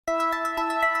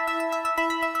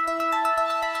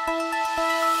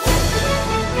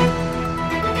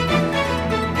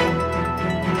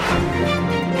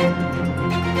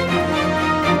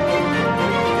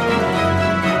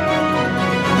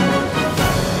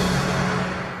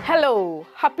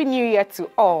Happy New Year to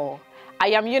all. I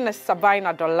am Eunice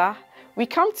Sabina Dola. We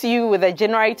come to you with the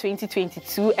January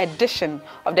 2022 edition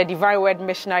of the Divine Word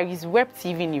Missionaries Web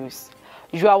TV News.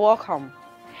 You are welcome.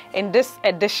 In this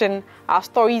edition, our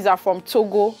stories are from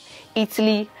Togo,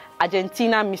 Italy,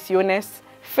 Argentina, Misiones,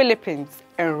 Philippines,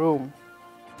 and Rome.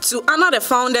 To honor the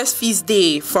Founders Feast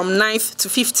Day from 9th to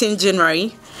 15th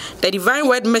January, the Divine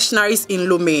Word Missionaries in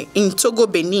Lomé in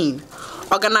Togo-Benin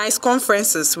organized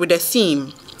conferences with the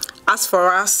theme, "As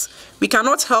for us, we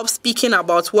cannot help speaking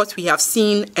about what we have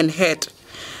seen and heard."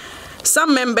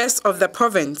 Some members of the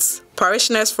province,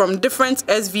 parishioners from different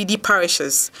SVD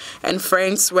parishes, and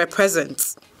friends were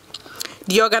present.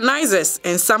 The organizers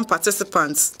and some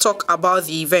participants talk about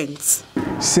the event.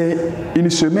 C'est une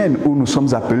semaine où nous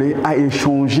sommes appelés à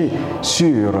échanger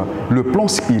sur le plan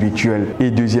spirituel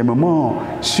et deuxièmement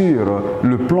sur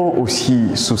le plan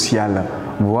aussi social,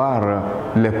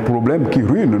 voir les problèmes qui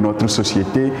ruinent notre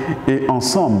société et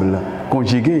ensemble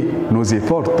conjuguer nos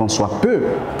efforts tant soit peu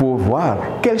pour voir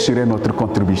quelle serait notre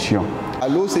contribution. À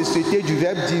l'eau, c'est société du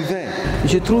Verbe divin.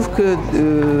 Je trouve que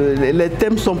les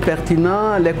thèmes sont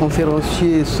pertinents, les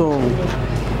conférenciers sont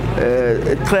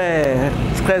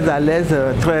très à l'aise,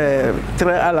 très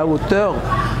à la hauteur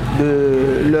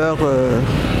de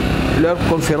leur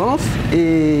conférence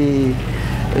et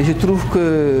je trouve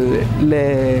que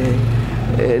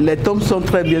les thèmes sont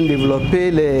très bien développés,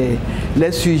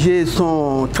 les sujets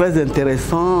sont très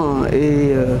intéressants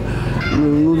et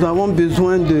nous avons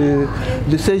besoin de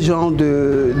ce genre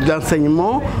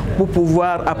d'enseignement pour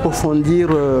pouvoir approfondir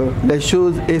les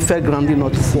choses et faire grandir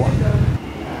notre foi.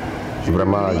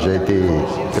 Vraiment, j'ai été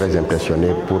très impressionné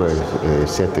pour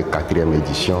cette 4e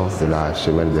édition de la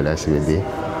semaine de la SVD.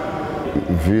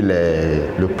 Vu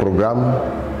le programme,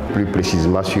 plus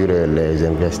précisément sur les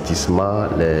investissements,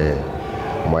 les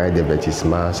moyens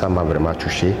d'investissement, ça m'a vraiment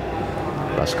touché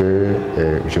parce que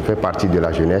je fais partie de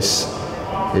la jeunesse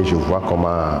et je vois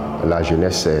comment la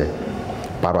jeunesse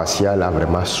paroissiale a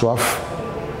vraiment soif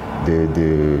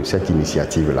de cette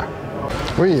initiative-là.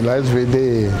 Oui, la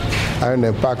SVD a un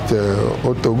impact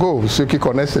au Togo. Ceux qui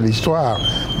connaissent l'histoire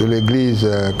de l'Église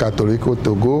catholique au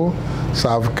Togo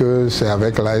savent que c'est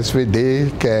avec la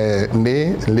SVD qu'est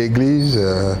née l'Église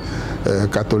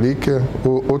catholique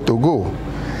au Togo.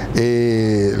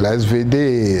 Et la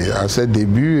SVD, à ses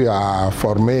débuts, a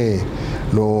formé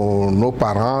nos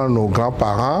parents, nos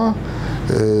grands-parents,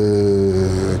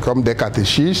 comme des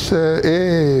catéchistes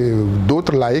et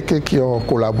d'autres laïcs qui ont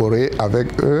collaboré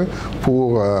avec eux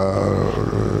pour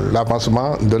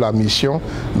l'avancement de la mission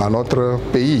dans notre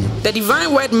pays. The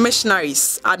Divine Word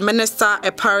Missionaries administer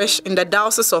a parish in the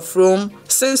Diocese of Rome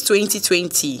since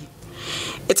 2020.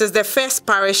 It is the first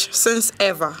parish since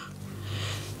ever.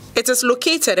 It is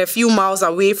located a few miles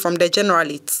away from the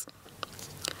Generalate.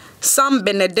 San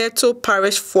Benedetto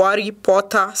Parish Fuari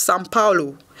Porta, São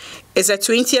Paulo is a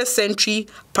 20th century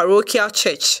parochial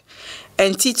church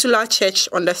and titular church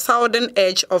on the southern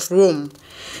edge of Rome,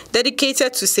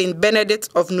 dedicated to Saint Benedict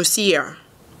of Nursia.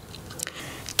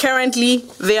 Currently,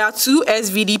 there are 2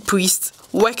 SVD priests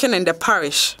working in the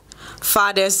parish,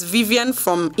 Fathers Vivian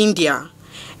from India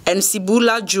and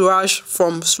Sibula Juraj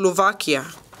from Slovakia.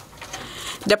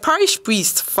 The parish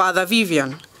priest, Father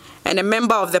Vivian, and a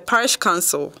member of the parish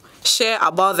council share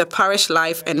about the parish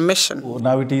life and mission.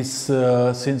 Now it is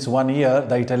since 1 year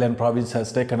the Italian province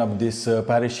has taken up this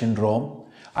parish in Rome.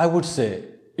 I would say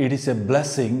it is a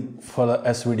blessing for the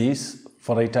SVDs,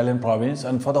 for the Italian province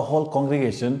and for the whole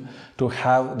congregation to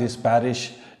have this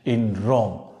parish in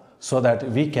Rome so that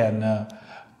we can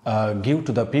give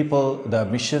to the people the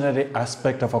missionary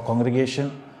aspect of our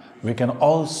congregation. We can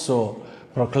also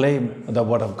proclaim the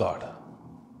word of God.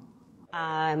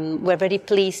 We're very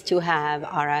pleased to have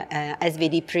our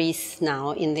SVD priests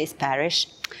now in this parish,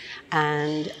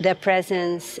 and their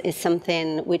presence is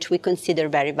something which we consider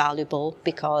very valuable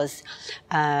because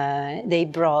they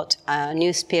brought a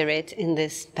new spirit in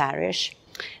this parish.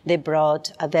 They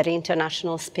brought a very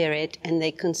international spirit, and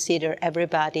they consider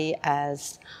everybody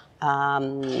as a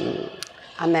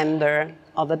member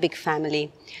of a big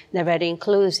family. They're very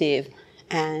inclusive.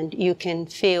 And you can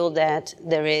feel that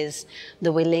there is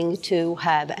the willing to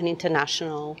have an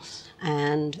international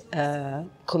and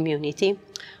community.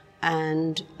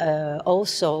 And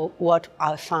also what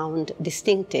I found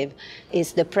distinctive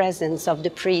is the presence of the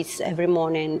priests every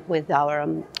morning with our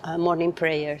morning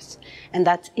prayers. And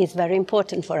that is very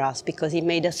important for us because it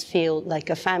made us feel like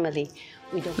a family.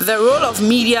 The role of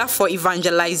media for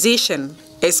evangelization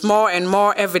is more and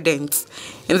more evident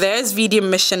in the SVD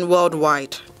mission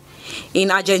worldwide.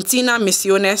 In Argentina,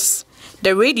 Misiones,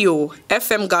 the radio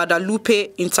FM Guadalupe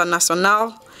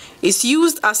Internacional is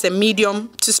used as a medium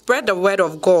to spread the word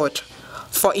of God,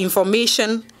 for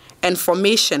information and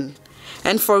formation,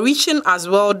 and for reaching as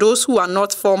well those who are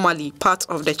not formally part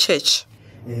of the church.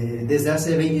 Desde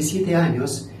hace 27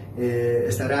 años,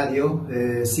 esta radio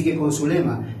sigue con su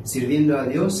lema, sirviendo a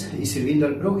Dios y sirviendo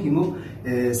al prójimo.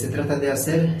 Se trata de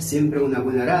hacer siempre una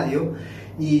buena radio,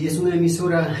 y es una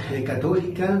emisora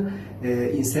católica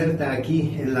inserta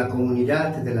aquí en la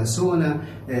comunidad de la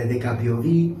zona de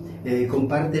Capioví.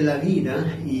 Comparte la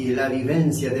vida y la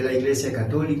vivencia de la Iglesia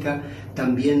Católica.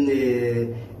 También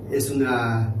es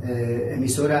una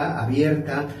emisora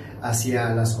abierta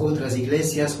hacia las otras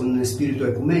iglesias con un espíritu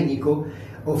ecuménico.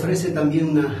 Ofrece también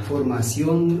una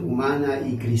formación humana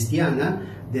y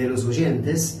cristiana de los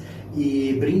oyentes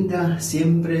y brinda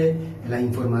siempre la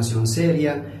información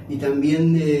seria y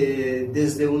también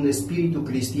desde un espíritu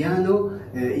cristiano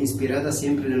inspirada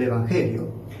siempre en el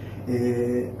Evangelio.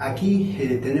 Aquí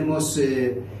tenemos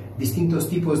distintos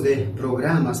tipos de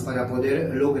programas para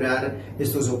poder lograr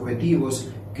estos objetivos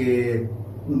que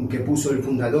puso el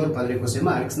fundador, Padre José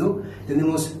Marx, ¿no?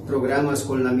 Tenemos programas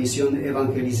con la misión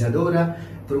evangelizadora,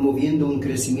 promoviendo un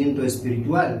crecimiento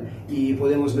espiritual, y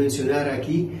podemos mencionar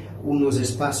aquí unos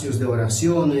espacios de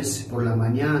oraciones por la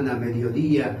mañana,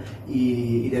 mediodía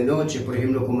y de noche, por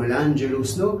ejemplo, como el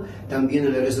Ángelus, ¿no? También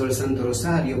el rezo del Santo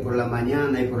Rosario por la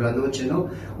mañana y por la noche, ¿no?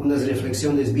 Unas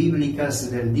reflexiones bíblicas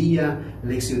del día,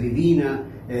 Lección Divina,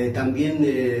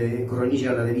 también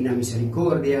Coronilla a la Divina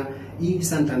Misericordia y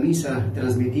Santa Misa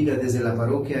transmitida desde la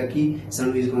parroquia aquí,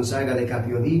 San Luis Gonzaga de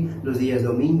Capioví, los días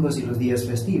domingos y los días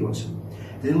festivos.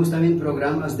 Tenemos también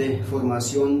programas de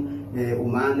formación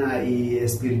humana y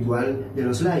espiritual de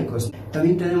los laicos.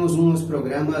 También tenemos unos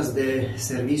programas de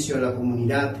servicio a la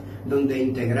comunidad donde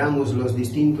integramos los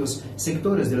distintos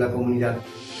sectores de la comunidad.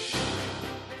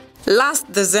 Last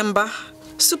December,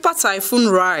 Super Typhoon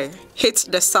Rai hit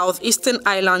the southeastern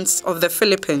islands of the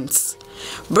Philippines,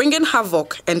 bringing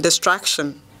havoc and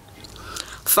destruction.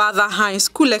 Father Heinz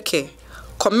Kuleke,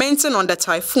 commenting on the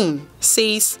typhoon,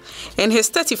 says in his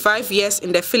 35 years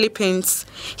in the Philippines,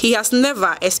 he has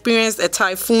never experienced a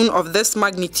typhoon of this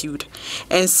magnitude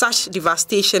and such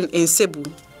devastation in Cebu.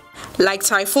 Like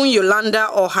Typhoon Yolanda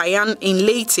or Haiyan in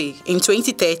Leyte in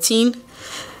 2013,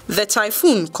 the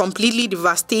typhoon completely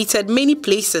devastated many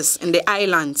places in the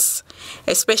islands,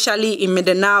 especially in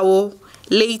Mindanao,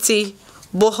 Leyte,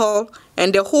 Bohol,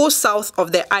 and the whole south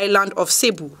of the island of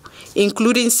Cebu,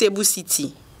 including Cebu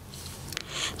City.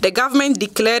 The government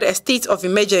declared a state of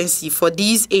emergency for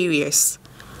these areas.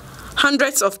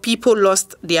 Hundreds of people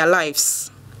lost their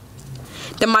lives.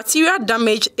 The material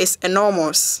damage is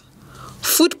enormous.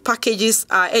 Food packages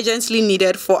are urgently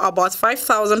needed for about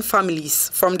 5,000 families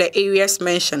from the areas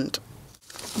mentioned.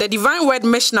 The Divine Word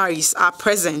Missionaries are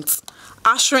present,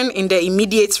 ushering in the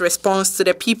immediate response to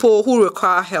the people who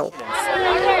require help.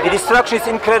 The destruction is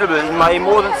incredible. In my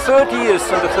more than 30 years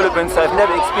in the Philippines, I've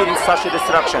never experienced such a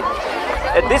destruction.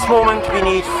 At this moment, we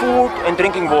need food and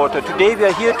drinking water. Today, we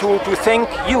are here to thank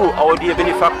you, our dear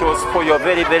benefactors, for your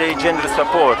very, very generous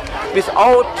support.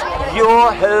 Without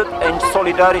your help and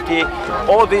solidarity,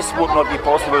 all this would not be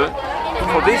possible.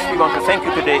 For this, we want to thank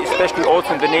you today, especially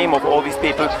also in the name of all these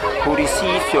people who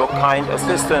receive your kind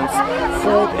assistance,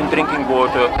 food and drinking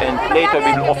water, and later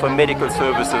we will offer medical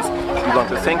services. We want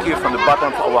to thank you from the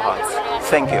bottom of our hearts.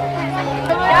 Thank you.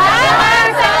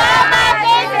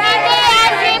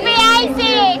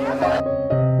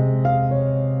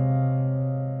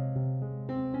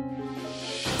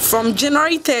 From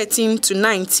January 13 to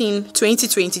 19,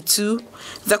 2022,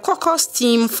 the CAUCUS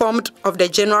team formed of the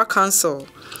General Council,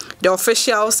 the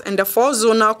officials and the 4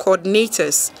 zonal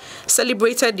coordinators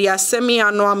celebrated their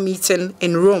semi-annual meeting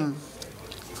in Rome.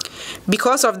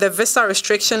 Because of the visa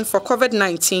restriction for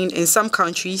COVID-19 in some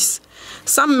countries,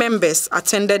 some members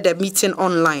attended the meeting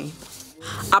online.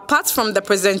 Apart from the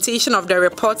presentation of the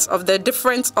reports of the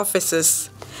different offices,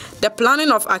 the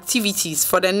planning of activities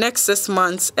for the next 6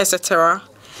 months, etc.,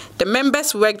 the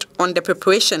members worked on the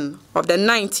preparation of the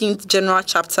 19th General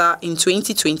Chapter in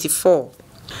 2024.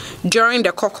 During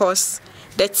the CAUCUS,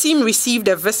 the team received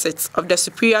a visit of the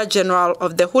Superior General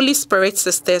of the Holy Spirit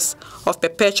Sisters of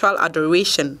Perpetual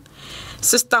Adoration,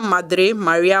 Sister Madre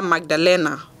Maria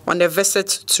Magdalena, on a visit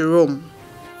to Rome.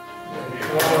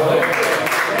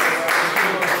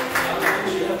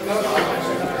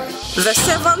 The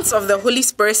servants of the Holy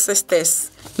Spirit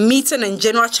Sisters, meeting in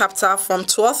General Chapter from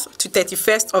 12th to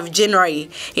 31st of January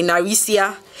in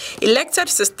Arisia, elected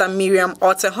Sister Miriam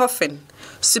Ortenhofen,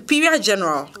 Superior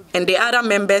General, and the other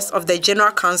members of the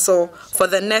General Council for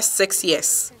the next 6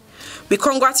 years. We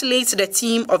congratulate the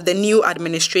team of the new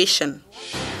administration.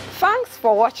 Thanks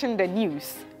for watching the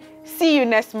news. See you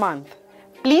next month.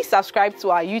 Please subscribe to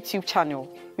our YouTube channel.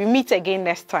 We meet again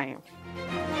next time.